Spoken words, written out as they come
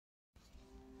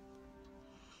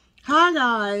Hi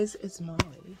guys, it's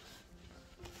Molly.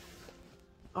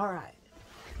 Alright.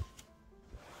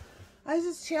 I was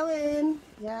just chilling.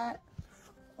 Yeah.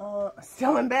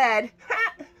 Still in bed.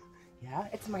 Yeah,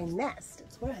 it's my nest.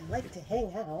 It's where I like to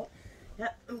hang out. Yeah,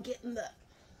 I'm getting the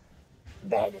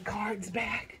bag of cards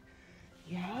back.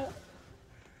 Yeah.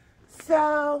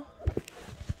 So,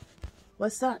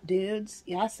 what's up, dudes?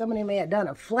 Yeah, somebody may have done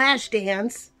a flash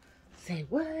dance. Say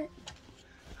what?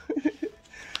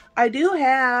 I do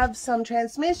have some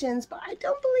transmissions, but I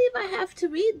don't believe I have to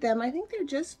read them. I think they're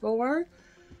just for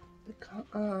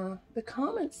the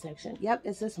comment section. Yep,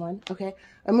 it's this one. Okay,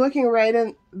 I'm looking right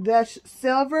in the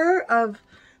silver of,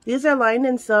 these are lined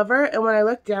in silver, and when I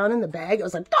looked down in the bag, I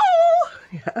was like, oh!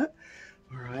 Yeah,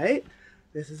 all right.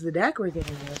 This is the deck we're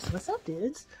getting here. So what's up,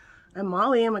 dudes? I'm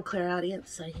Molly. I'm a clairaudient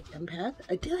psychic empath.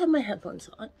 I do have my headphones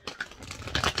on.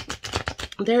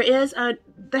 There is I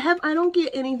don't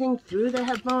get anything through the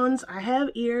headphones. I have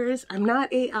ears. I'm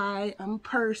not AI. I'm a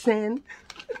person.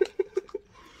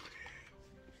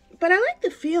 But I like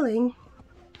the feeling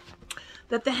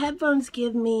that the headphones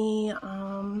give me.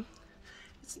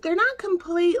 They're not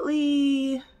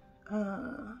completely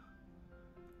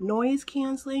noise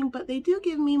canceling, but they do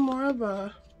give me more of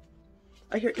a,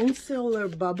 I hear insular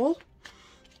bubble.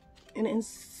 An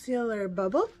insular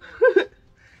bubble.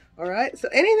 All right, so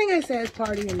anything I say is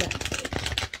part of your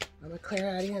message. I'm a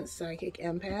clairaudient psychic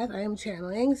empath. I am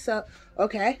channeling. So,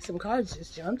 okay, some cards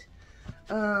just jumped.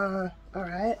 All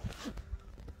right.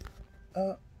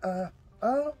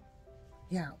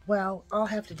 Yeah, well, I'll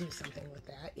have to do something with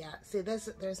that. Yeah, see,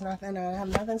 there's nothing, I have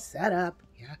nothing set up.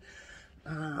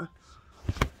 Yeah.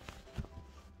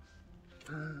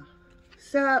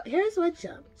 So, here's what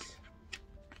jumped.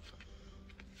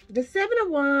 The Seven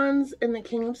of Wands and the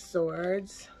King of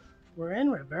Swords. We're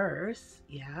in reverse.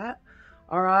 Yeah.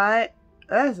 All right.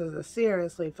 This is a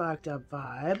seriously fucked up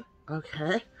vibe.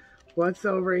 Okay. What's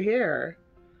over here?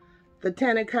 The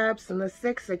Ten of Cups and the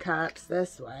Six of Cups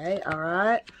this way. All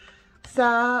right.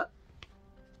 So,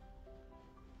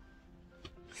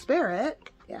 Spirit,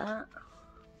 yeah,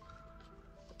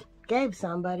 gave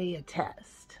somebody a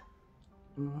test.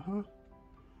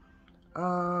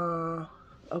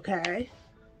 Okay.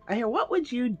 I hear, what would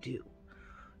you do?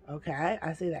 Okay,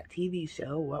 I see that TV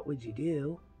show, What Would You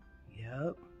Do?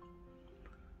 Yep.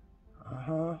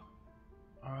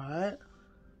 Alright.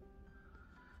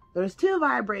 There's two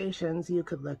vibrations you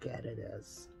could look at it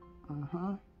as.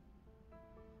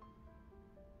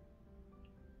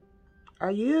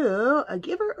 Are you a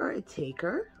giver or a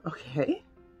taker? Okay.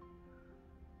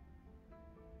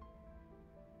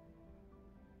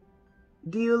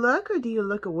 Do you look or do you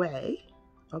look away?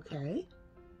 Okay.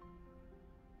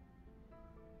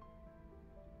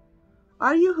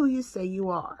 Are you who you say you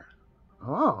are?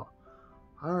 Oh,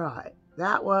 all right.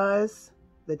 That was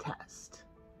the test.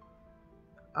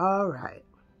 All right.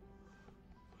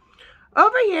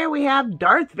 Over here we have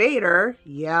Darth Vader.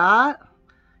 Yeah.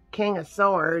 King of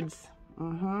Swords.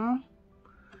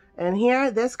 And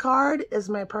here, this card is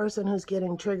my person who's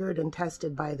getting triggered and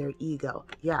tested by their ego.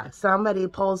 Yeah, somebody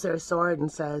pulls their sword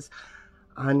and says,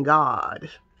 on God.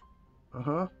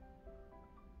 Are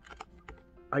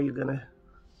you gonna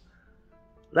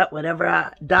let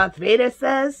whatever Darth Vader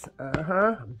says,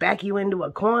 back you into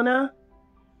a corner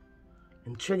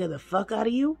and trigger the fuck out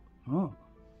of you?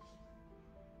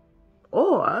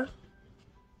 Or,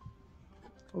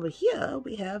 over here,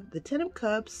 we have the Ten of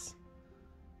Cups,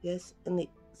 yes, and the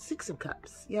Six of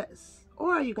Cups, yes.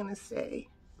 Or are you gonna say,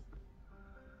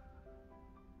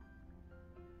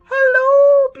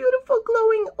 hello, beautiful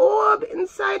glowing orb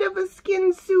inside of a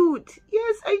skin suit.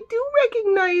 Yes, I do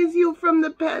recognize you from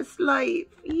the past life.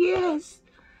 Yes,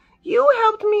 you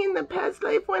helped me in the past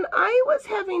life when I was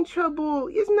having trouble.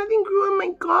 Yes, nothing grew in my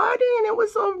garden. It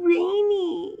was all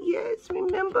rainy. Yes,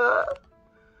 remember?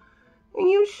 And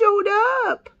you showed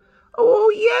up.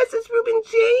 Oh, yes, it's Reuben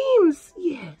James.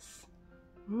 Yes.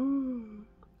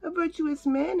 A virtuous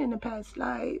man in a past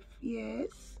life.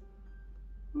 Yes.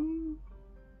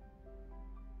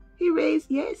 He raised,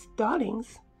 yes,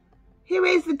 darlings. He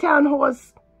raised the town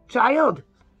horse child.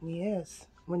 Yes,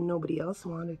 when nobody else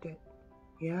wanted it.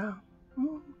 Yeah.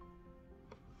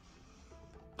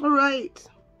 All right.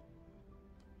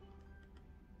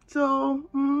 So,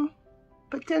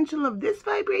 potential of this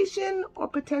vibration or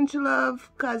potential of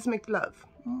cosmic love?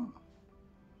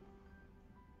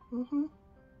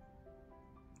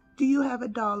 Do you have a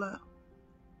dollar?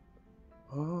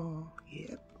 Oh,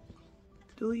 yep.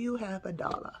 Do you have a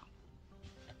dollar?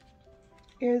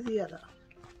 Here's the other.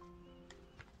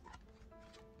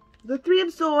 The Three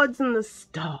of Swords and the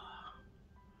Star.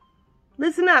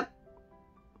 Listen up.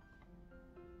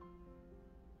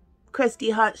 crusty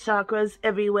hot chakras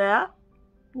everywhere.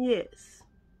 Yes.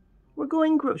 We're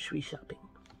going grocery shopping.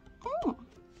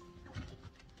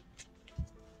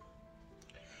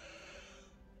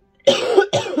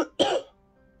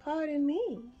 Pardon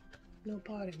me. No,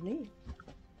 pardon me.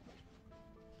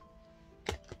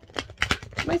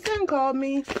 My son called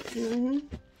me.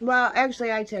 Well,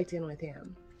 actually, I checked in with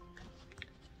him.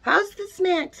 How's the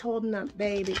snacks holding up,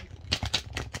 baby?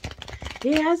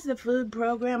 He has the food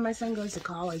program. My son goes to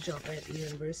college over at the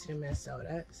University of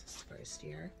Minnesota. It's his first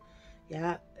year.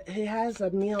 Yeah, he has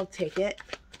a meal ticket.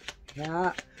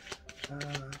 Yeah.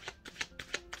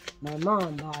 My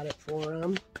mom bought it for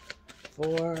him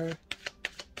for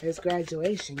his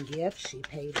graduation gift. She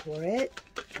paid for it.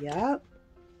 Yep.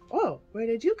 Oh, where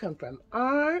did you come from?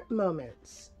 Our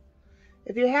moments.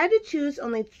 If you had to choose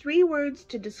only 3 words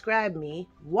to describe me,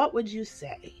 what would you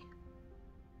say?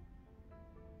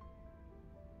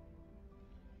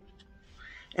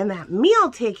 And that meal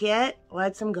ticket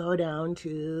lets him go down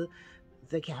to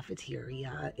the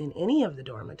cafeteria in any of the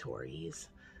dormitories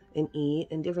and eat,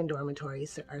 and different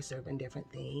dormitories are serving different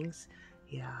things.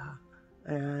 Yeah.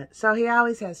 So he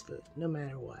always has food, no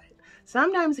matter what.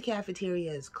 Sometimes the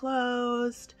cafeteria is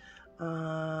closed.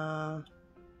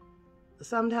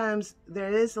 Sometimes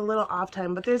there is a little off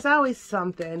time, but there's always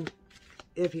something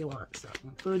if you want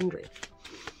something, food and drink.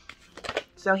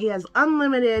 So he has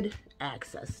unlimited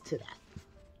access to that.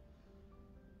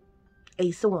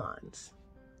 Ace of Wands.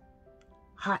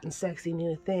 Hot and sexy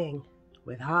new thing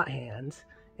with hot hands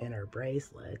and her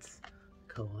bracelets.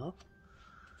 Cool.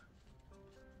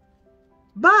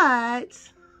 But,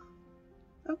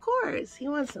 of course, he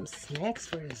wants some snacks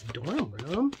for his dorm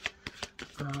room.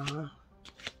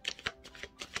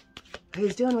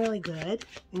 He's doing really good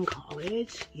in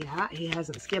college. Yeah, he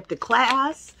hasn't skipped a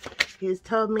class. He's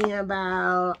told me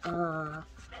about,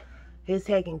 he's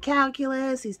taking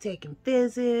calculus, he's taking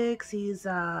physics, he's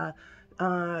a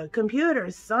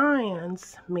computer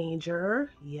science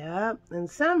major. Yep, and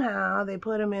somehow they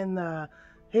put him in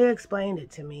he explained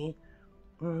it to me,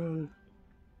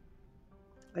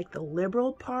 like the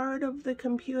liberal part of the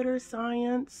computer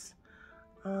science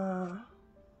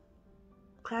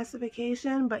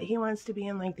classification, but he wants to be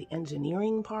in like the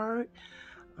engineering part,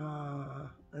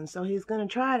 and so he's going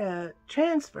to try to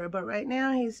transfer, but right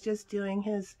now he's just doing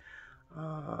his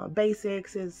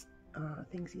basics, his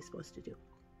things he's supposed to do.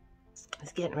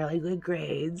 He's getting really good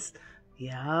grades.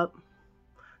 Yep.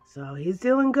 So he's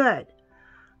doing good.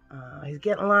 He's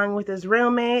getting along with his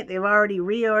roommate. They've already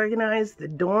reorganized the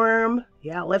dorm.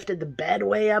 Yeah, lifted the bed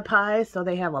way up high so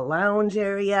they have a lounge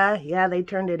area. Yeah, they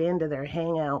turned it into their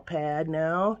hangout pad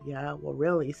now. Yeah, well,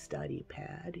 really study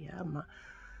pad. Yeah.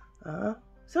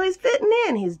 So he's fitting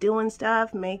in. He's doing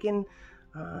stuff, making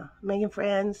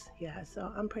friends. Yeah,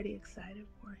 so I'm pretty excited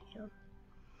for him.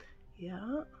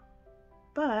 Yeah.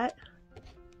 But,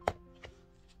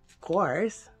 of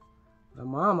course, the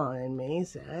mama in me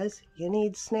says, "You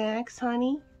need snacks,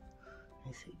 honey?"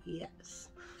 I said, "Yes."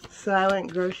 So I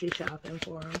went grocery shopping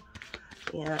for him.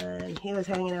 And he was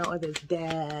hanging out with his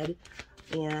dad.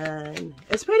 And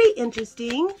it's pretty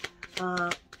interesting.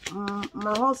 My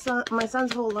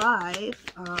son's whole life,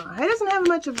 he doesn't have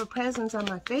much of a presence on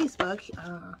my Facebook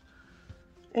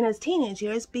in his teenage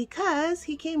years, because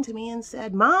he came to me and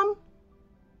said, "Mom,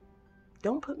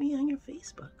 don't put me on your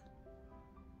Facebook."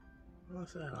 I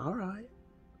said, "All right."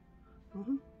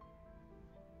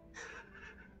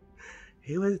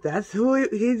 He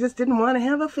just didn't want to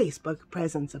have a Facebook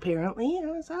presence, apparently. And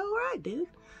I was like, "All right, dude."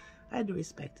 I had to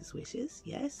respect his wishes,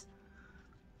 yes.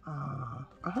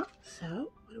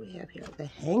 So, what do we have here? The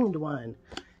Hanged one.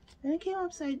 And it came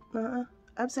upside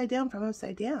down from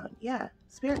upside down. Yeah,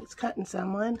 Spirit's cutting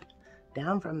someone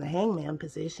down from the hangman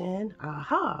position.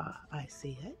 Aha, I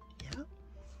see it.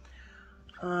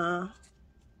 Yeah.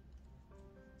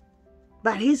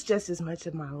 But he's just as much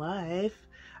of my life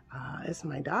as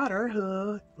my daughter,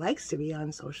 who likes to be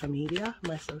on social media,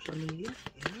 my social media.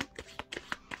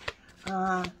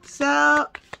 Yeah. So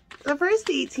the first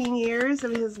 18 years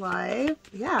of his life,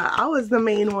 yeah, I was the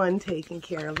main one taking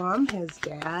care of him. His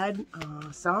dad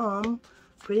saw him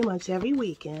pretty much every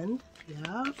weekend.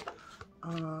 Yeah.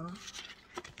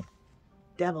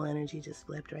 Devil energy just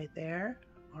flipped right there.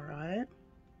 All right.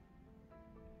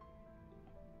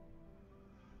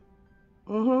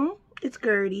 It's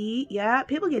Gertie. Yeah,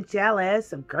 people get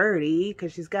jealous of Gertie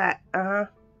because she's got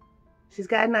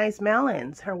nice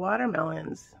melons, her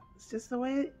watermelons. It's just the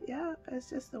way, yeah, it's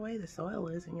just the way the soil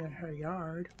is in her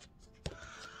yard.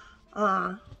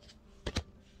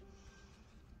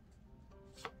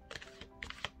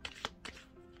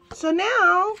 So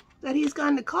now that he's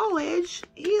gone to college.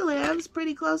 He lives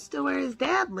pretty close to where his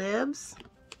dad lives.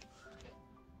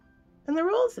 And the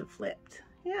roles have flipped.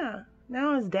 Yeah.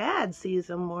 Now his dad sees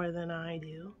him more than I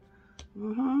do.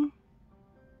 Mm-hmm.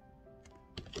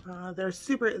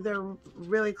 They're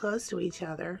really close to each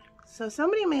other. So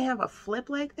somebody may have a flip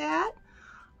like that.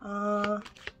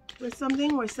 With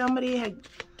something where somebody had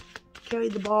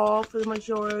carried the ball for the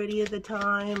majority of the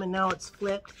time and now it's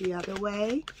flipped the other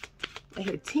way. I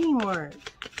hear teamwork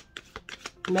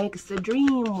makes the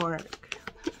dream work.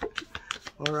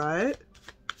 All right.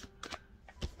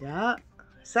 Yeah.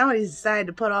 Somebody's decided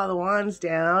to put all the wands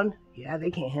down. Yeah, they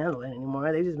can't handle it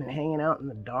anymore. They've just been hanging out in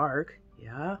the dark.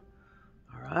 Yeah.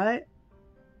 All right.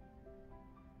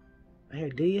 I hear,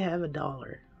 do you have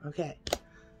 $1? Okay.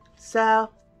 So,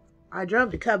 I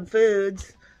drove to Cub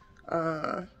Foods.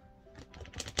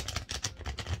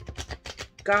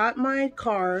 Got my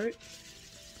cart.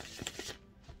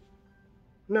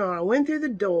 No, I went through the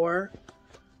door.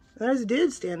 There's a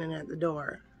dude standing at the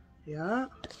door. Yeah.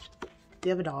 Do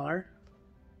you have $1?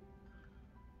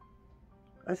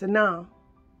 I said, no.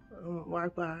 I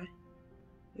walked by.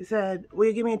 He said, will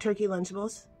you give me a turkey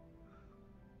Lunchables?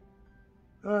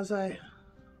 And I was like,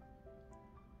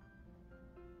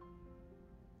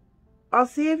 I'll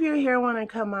see if you're here when I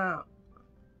come out.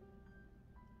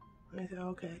 And I said,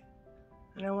 okay.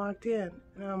 And I walked in,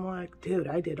 and I'm like, dude,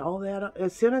 I did all that.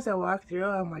 As soon as I walked through,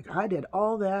 I'm like, I did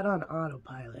all that on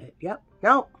autopilot. Yep.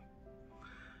 Nope.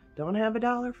 Don't have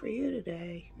 $1 for you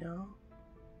today. No.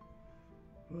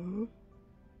 Mm-hmm.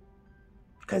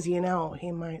 Because, you know,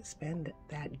 he might spend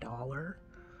that $1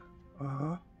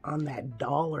 on that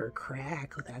dollar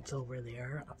crack that's over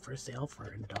there for sale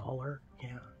for $1. Yeah,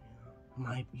 you know,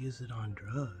 might use it on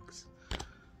drugs.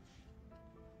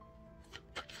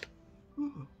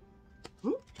 Mm-hmm.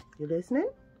 You listening?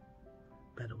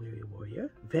 Battle Weary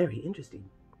Warrior. Very interesting.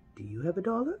 Do you have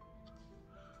 $1?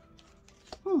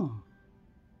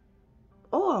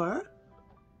 Or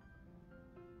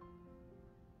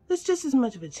there's just as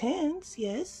much of a chance,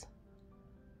 yes,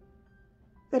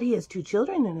 that he has 2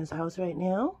 children in his house right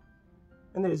now,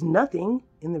 and there's nothing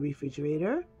in the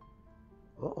refrigerator.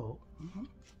 Uh-oh. Mm-hmm.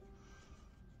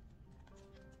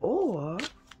 Or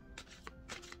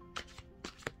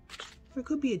there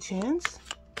could be a chance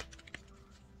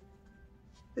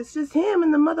it's just him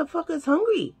and the motherfucker's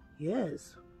hungry.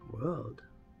 Yes, world.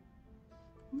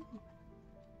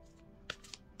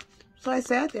 So I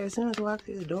sat there as soon as I walked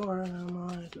through the door, and I'm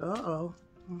like, uh-oh.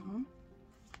 I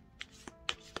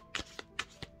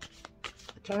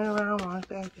turned around, walked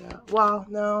back out. Well,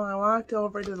 no, I walked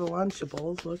over to the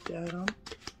Lunchables, looked at them.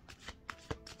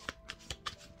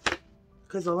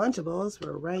 Because the Lunchables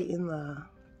were right in the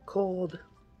cold.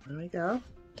 There we go.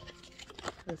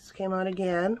 This came out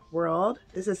again. World.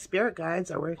 This is spirit guides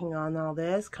are working on all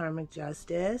this. Karmic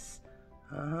justice.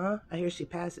 I hear she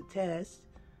passed a test.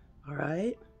 All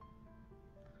right.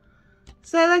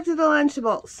 So I looked at the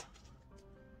Lunchables.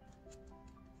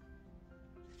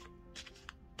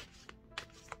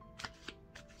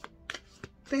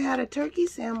 They had a turkey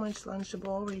sandwich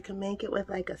Lunchable where you can make it with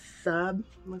like a sub.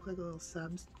 Look like a little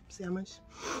sub sandwich.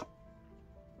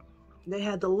 They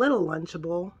had the little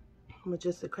Lunchable with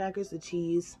just the crackers, the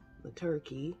cheese, the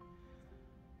turkey.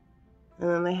 And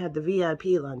then they had the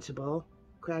VIP Lunchable.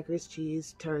 Crackers,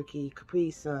 cheese, turkey,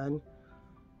 Capri Sun,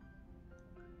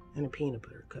 and a peanut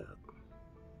butter cup.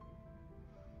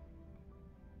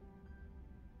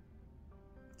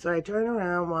 So I turned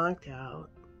around, walked out.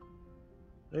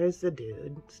 There's the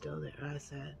dude, still there. I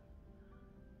said,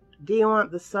 do you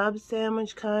want the sub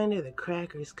sandwich kind or the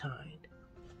crackers kind?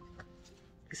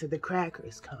 He said, the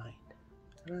crackers kind.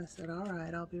 And I said, all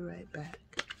right, I'll be right back.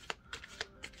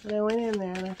 And I went in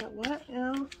there and I thought, what, you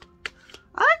know?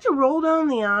 I like to roll down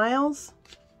the aisles,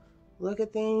 look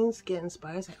at things, get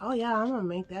inspired, say, oh yeah, I'm going to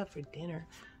make that for dinner.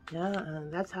 Yeah,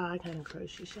 that's how I kind of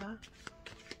grocery shop.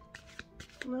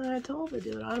 And then I told the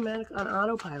dude, automatic on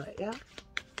autopilot, yeah.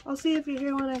 I'll see if you're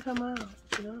here when I come out,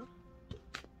 you know?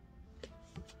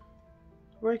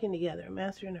 Working together,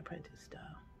 master and apprentice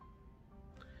style.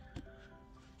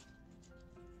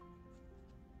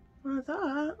 I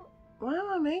thought, why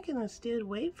am I making this dude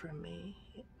wait for me?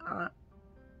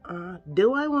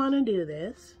 Do I want to do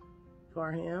this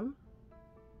for him?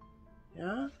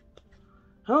 Yeah?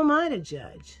 Who am I to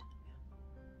judge?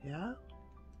 Yeah?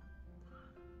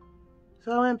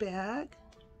 So I went back,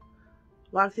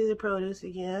 walked through the produce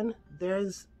again.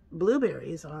 There's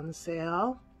blueberries on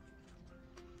sale.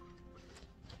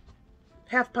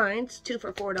 Half pints, 2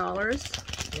 for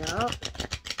 $4. Yeah.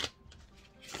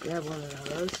 Grab one of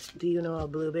those. Do you know a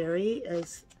blueberry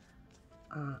is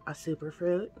a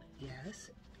superfruit?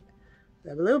 Yes.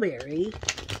 The blueberry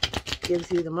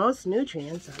gives you the most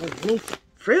nutrients out of any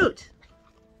fruit.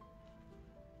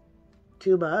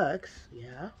 $2,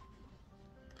 yeah.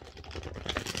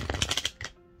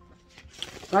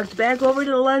 Walked back over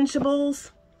to the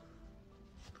Lunchables.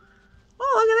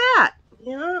 Oh, look at that.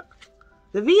 Yeah.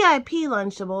 The VIP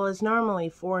Lunchable is normally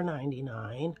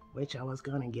 $4.99, which I was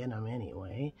going to get them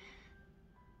anyway.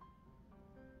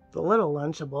 The little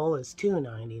Lunchable is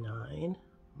 $2.99.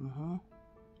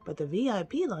 But the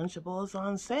VIP Lunchable is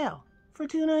on sale for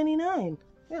 $2.99.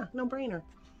 Yeah, no brainer.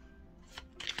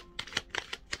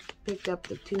 Picked up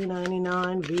the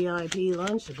 $2.99 VIP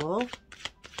Lunchable.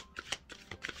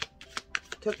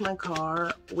 Took my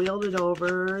car, wheeled it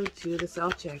over to the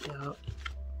self-checkout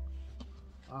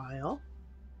aisle.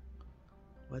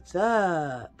 What's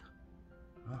up?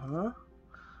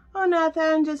 Oh,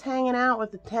 nothing. Just hanging out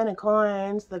with the 10 of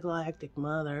coins, the Galactic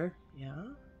Mother. Yeah.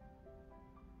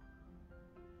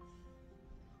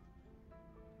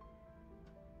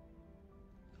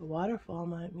 The waterfall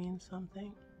might mean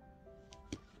something.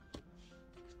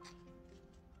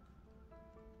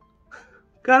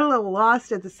 Got a little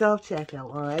lost at the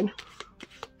self-checkout line.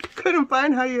 Couldn't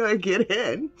find how you get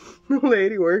in. The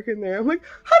lady working there. I'm like,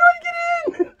 how do I get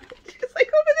in? She's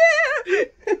like, over there.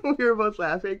 We were both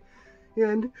laughing.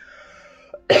 And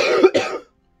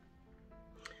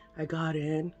I got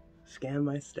in, scanned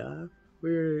my stuff.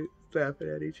 We were laughing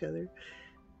at each other.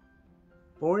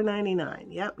 $4.99.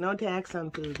 Yep, no tax on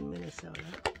food in Minnesota.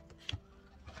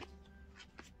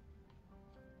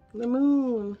 The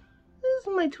moon. This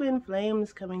is my twin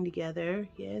flames coming together.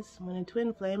 Yes, when a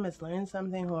twin flame has learned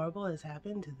something horrible has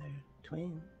happened to their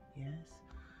twin. Yes.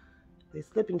 They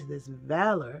slip into this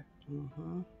valor.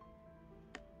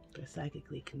 They're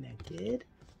psychically connected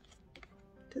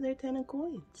to their 10 of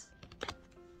coins.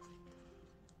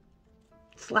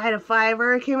 Slide a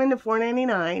 $5 came into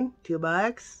 $4.99.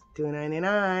 $2,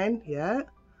 $2.99. Yeah.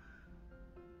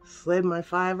 Slid my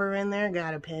 $5 in there,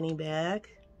 got a penny back.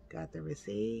 Got the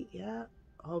receipt. Yeah.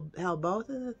 I'll held both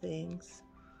of the things.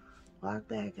 Walked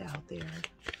back out there.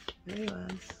 There he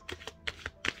was.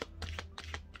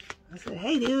 I said,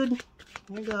 hey dude,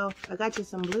 here you go. I got you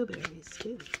some blueberries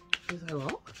too. He's like,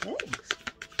 oh, thanks.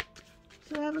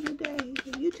 So have a good day. He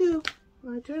said, you too.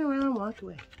 I turned around and walked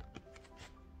away.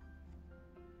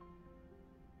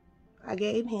 I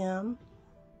gave him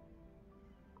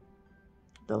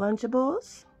the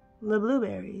Lunchables, the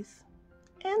blueberries,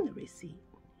 and the receipt.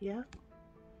 Yeah.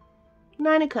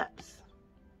 9 of Cups.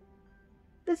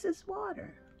 This is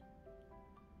water.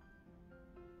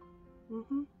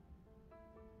 In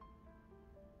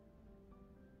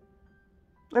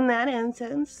that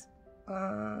instance,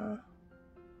 I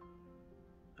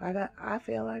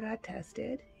feel I got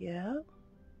tested, yeah,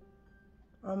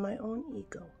 on my own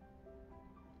ego.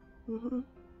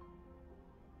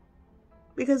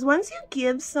 Because once you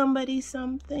give somebody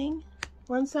something,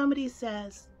 when somebody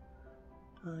says,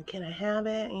 can I have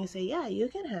it? And you say, yeah, you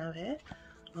can have it.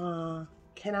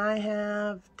 Can I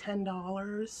have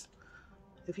 $10?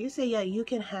 If you say, yeah, you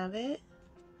can have it,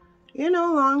 you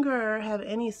no longer have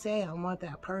any say on what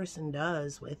that person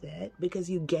does with it because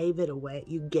you gave it away.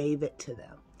 You gave it to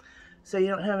them. So you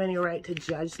don't have any right to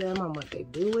judge them on what they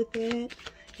do with it.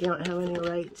 You don't have any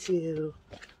right to...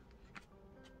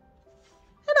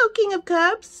 Hello, King of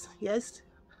Cups. Yes,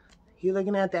 you're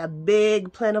looking at that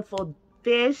big, plentiful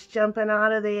fish jumping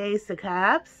out of the Ace of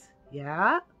Cups.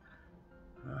 Yeah.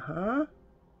 I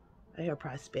hear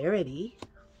prosperity.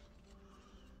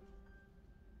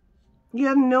 You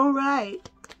have no right.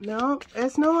 No,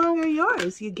 it's no longer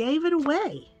yours. You gave it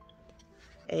away.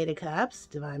 8 of Cups,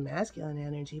 divine masculine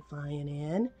energy flying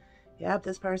in. Yep,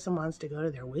 this person wants to go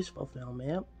to their wish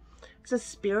fulfillment. It's a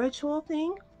spiritual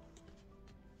thing.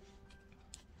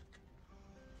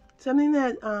 Something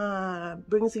that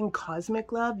brings in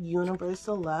cosmic love,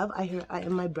 universal love. I hear I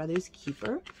am my brother's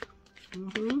keeper.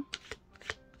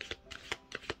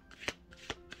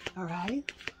 All right.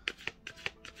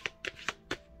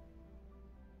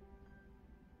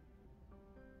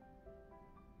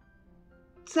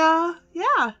 So,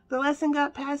 yeah, the lesson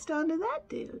got passed on to that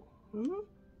dude.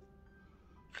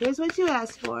 Here's what you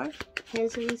asked for.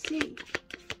 Here's a receipt.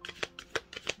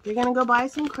 If you're going to go buy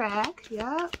some crack,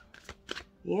 yeah,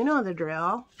 you know the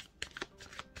drill.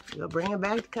 You'll bring it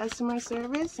back to customer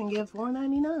service and get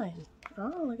 $4.99.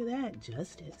 Oh, look at that.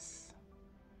 Justice.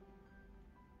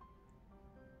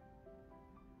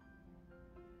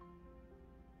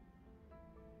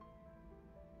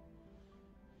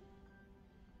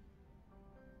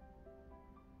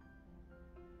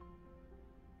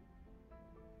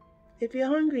 If you're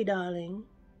hungry, darling,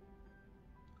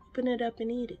 open it up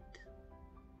and eat it.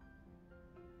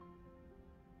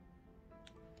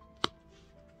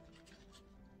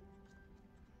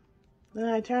 Then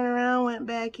I turned around, went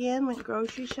back in, went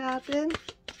grocery shopping.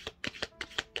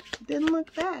 Didn't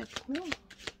look back, no.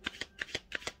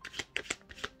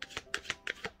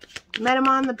 Met him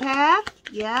on the path,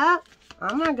 yeah.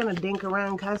 I'm not gonna dink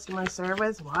around customer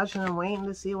service, watching and waiting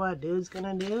to see what dude's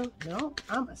gonna do. No,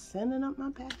 I'm ascending up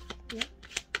my path, yeah.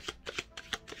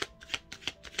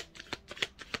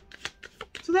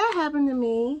 So that happened to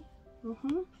me.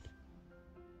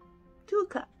 2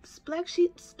 cups, black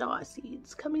sheep,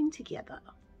 starseeds coming together.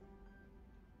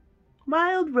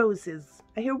 Wild roses.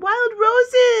 I hear wild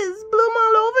roses bloom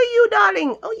all over you,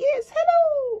 darling. Oh yes,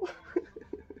 hello.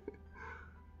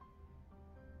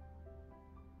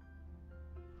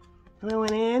 And I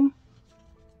went in,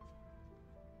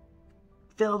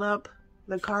 filled up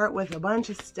the cart with a bunch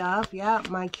of stuff. Yeah,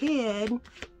 my kid,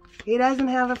 he doesn't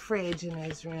have a fridge in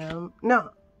his room.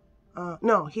 No,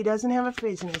 he doesn't have a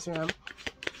fridge in his room.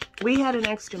 We had an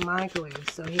extra microwave,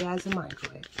 so he has a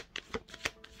microwave.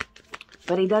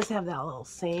 But he does have that little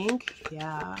sink,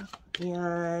 yeah.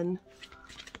 And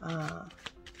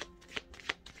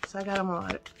so I got him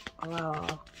a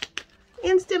little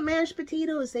instant mashed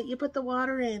potatoes that you put the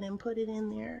water in and put it in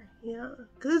there, yeah.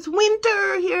 Because it's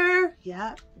winter here,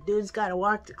 yeah. Dude's got to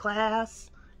walk to class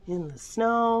in the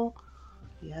snow,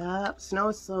 yeah.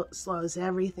 Snow slows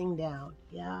everything down,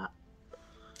 yeah.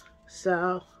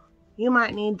 So you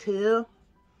might need to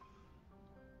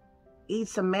eat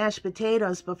some mashed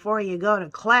potatoes before you go to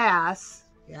class.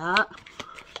 Yeah.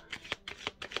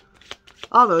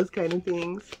 All those kind of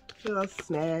things. Little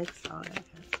snacks, all that kind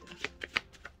of stuff.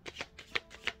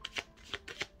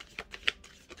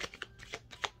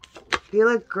 He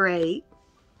looked great.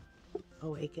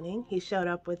 Awakening. He showed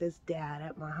up with his dad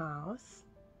at my house.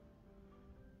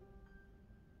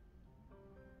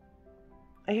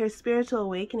 I hear spiritual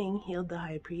awakening healed the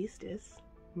high priestess.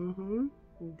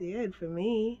 It did for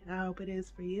me. I hope it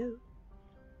is for you.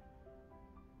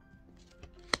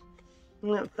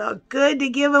 And it felt good to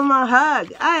give him a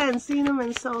hug. I hadn't seen him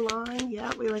in so long.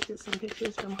 Yeah, we looked at some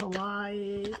pictures from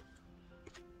Hawaii.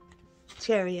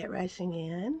 Chariot rushing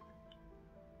in.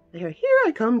 Here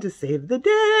I come to save the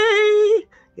day.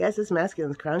 Yes, this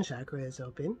masculine's crown chakra is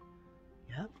open.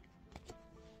 Yep.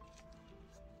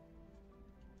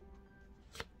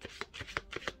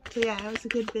 So yeah, it was a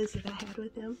good visit I had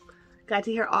with him. Got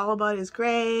to hear all about his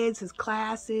grades, his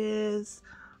classes,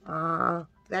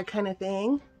 that kind of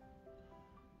thing.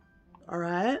 All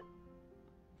right.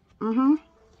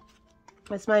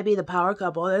 This might be the power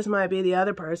couple. This might be the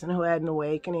other person who had an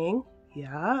awakening.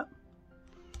 Yeah.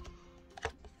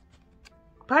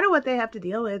 Part of what they have to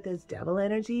deal with is devil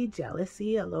energy,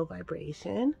 jealousy, a low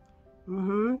vibration.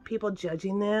 People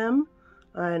judging them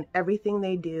on everything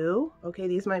they do. Okay,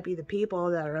 these might be the people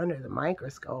that are under the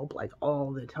microscope like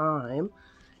all the time.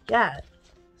 Yeah,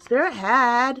 Spirit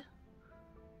had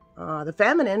the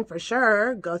feminine for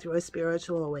sure go through a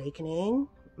spiritual awakening.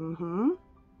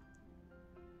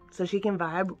 So she can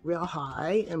vibe real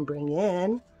high and bring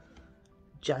in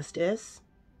justice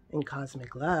and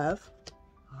cosmic love.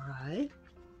 All right.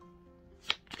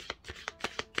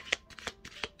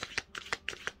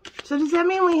 So does that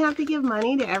mean we have to give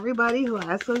money to everybody who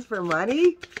asks us for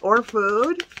money or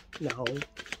food? No.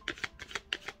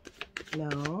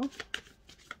 No.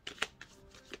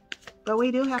 But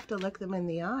we do have to look them in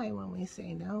the eye when we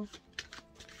say no.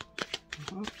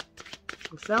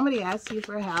 If somebody asks you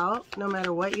for help, no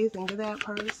matter what you think of that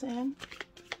person,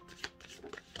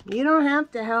 you don't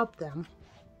have to help them.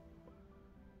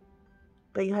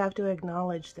 But you have to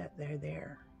acknowledge that they're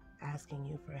there asking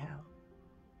you for help.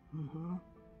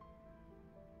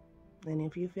 And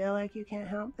if you feel like you can't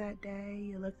help that day,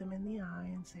 you look them in the eye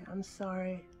and say, I'm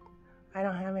sorry, I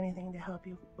don't have anything to help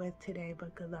you with today,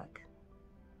 but good luck.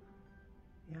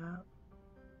 Yeah.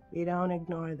 You don't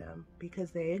ignore them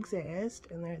because they exist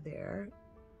and they're there.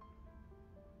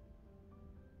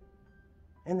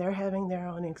 And they're having their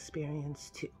own experience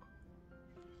too.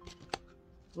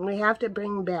 And we have to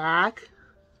bring back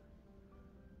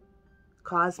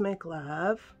cosmic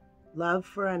love, love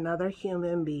for another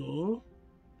human being.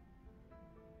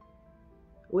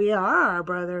 We are our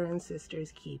brother and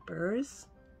sister's keepers.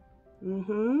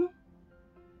 And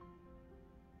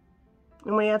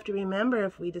we have to remember,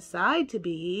 if we decide to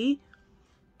be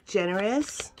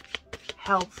generous,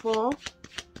 helpful,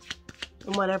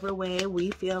 in whatever way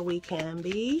we feel we can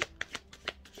be,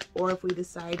 or if we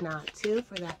decide not to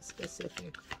for that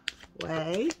specific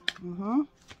way,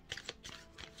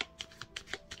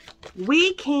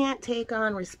 we can't take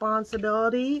on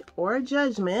responsibility or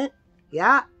judgment.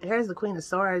 Yeah, here's the Queen of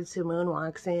Swords who moon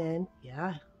walks in.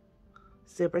 Yeah,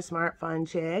 super smart, fun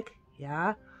chick.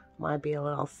 Yeah, might be a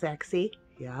little sexy.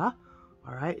 Yeah,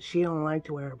 All right, she don't like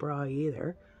to wear a bra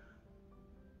either.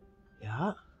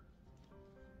 Yeah.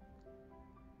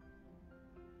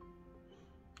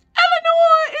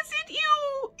 Eleanor, is it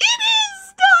you? It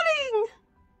is, darling!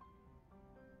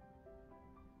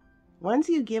 Once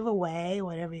you give away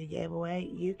whatever you gave away,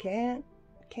 you can't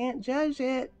judge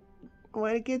it,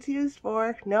 what it gets used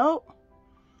for. Nope.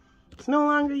 It's no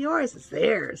longer yours, it's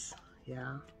theirs.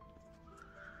 Yeah.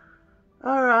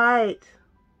 All right.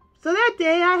 So that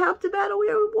day I helped a battle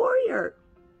warrior.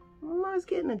 I was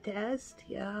getting a test,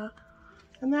 yeah.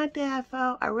 And that day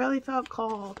I really felt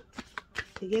called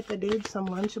to get the dude some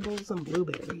Lunchables and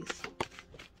blueberries.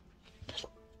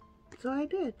 So I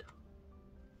did.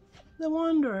 The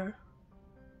Wanderer.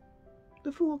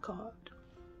 The Fool card.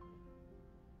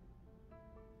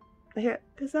 I hear,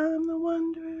 'cause I'm the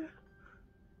Wanderer.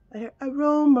 I hear, I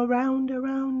roam around.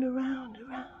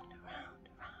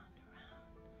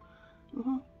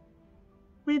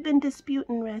 We've been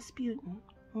disputing Rasputin.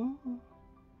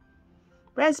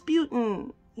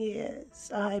 Rasputin,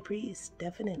 yes, a high priest,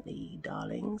 definitely,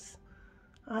 darlings.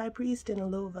 A high priest in a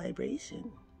low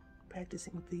vibration,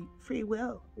 practicing the free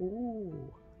will.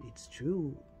 Ooh, it's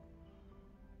true.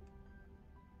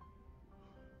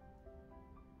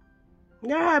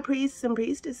 There are priests and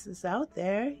priestesses out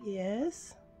there,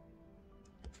 yes,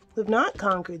 who've not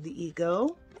conquered the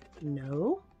ego,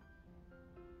 no.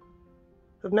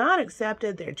 Who've not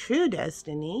accepted their true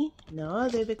destiny, no,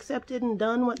 they've accepted and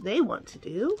done what they want to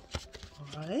do,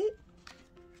 all right.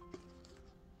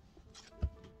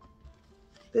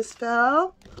 This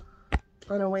fell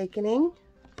on awakening.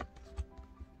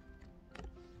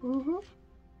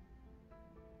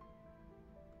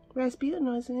 Rasputin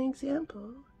was an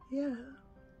example. Yeah.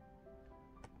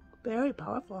 Very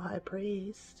powerful high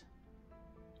priest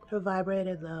who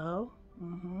vibrated low.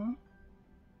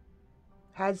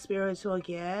 Had spiritual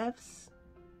gifts.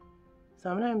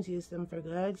 Sometimes used them for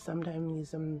good, sometimes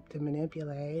used them to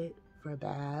manipulate for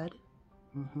bad.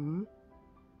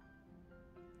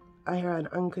 I hear an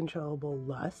uncontrollable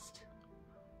lust.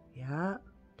 Yeah.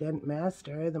 Didn't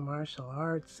master the martial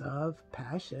arts of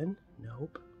passion.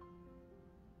 Nope.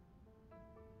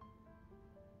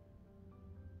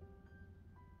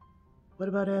 What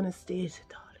about Anastasia,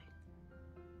 darling?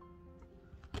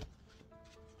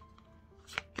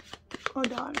 Oh,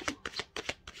 darling.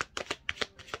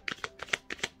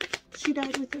 She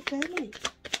died with her family.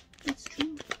 It's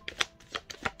true.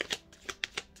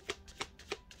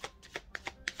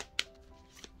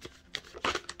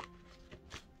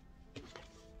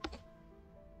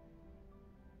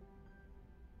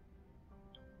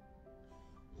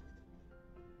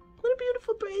 What a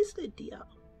beautiful bracelet, dear.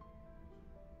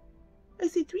 I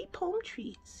see 3 palm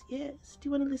trees. Yes. Do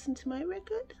you want to listen to my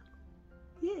record?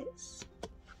 Yes.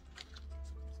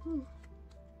 All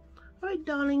right,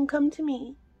 darling, come to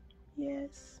me.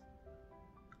 Yes.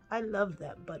 I love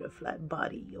that butterfly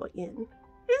body you're in.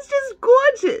 It's just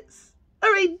gorgeous.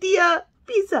 All right, dear.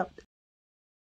 Peace out.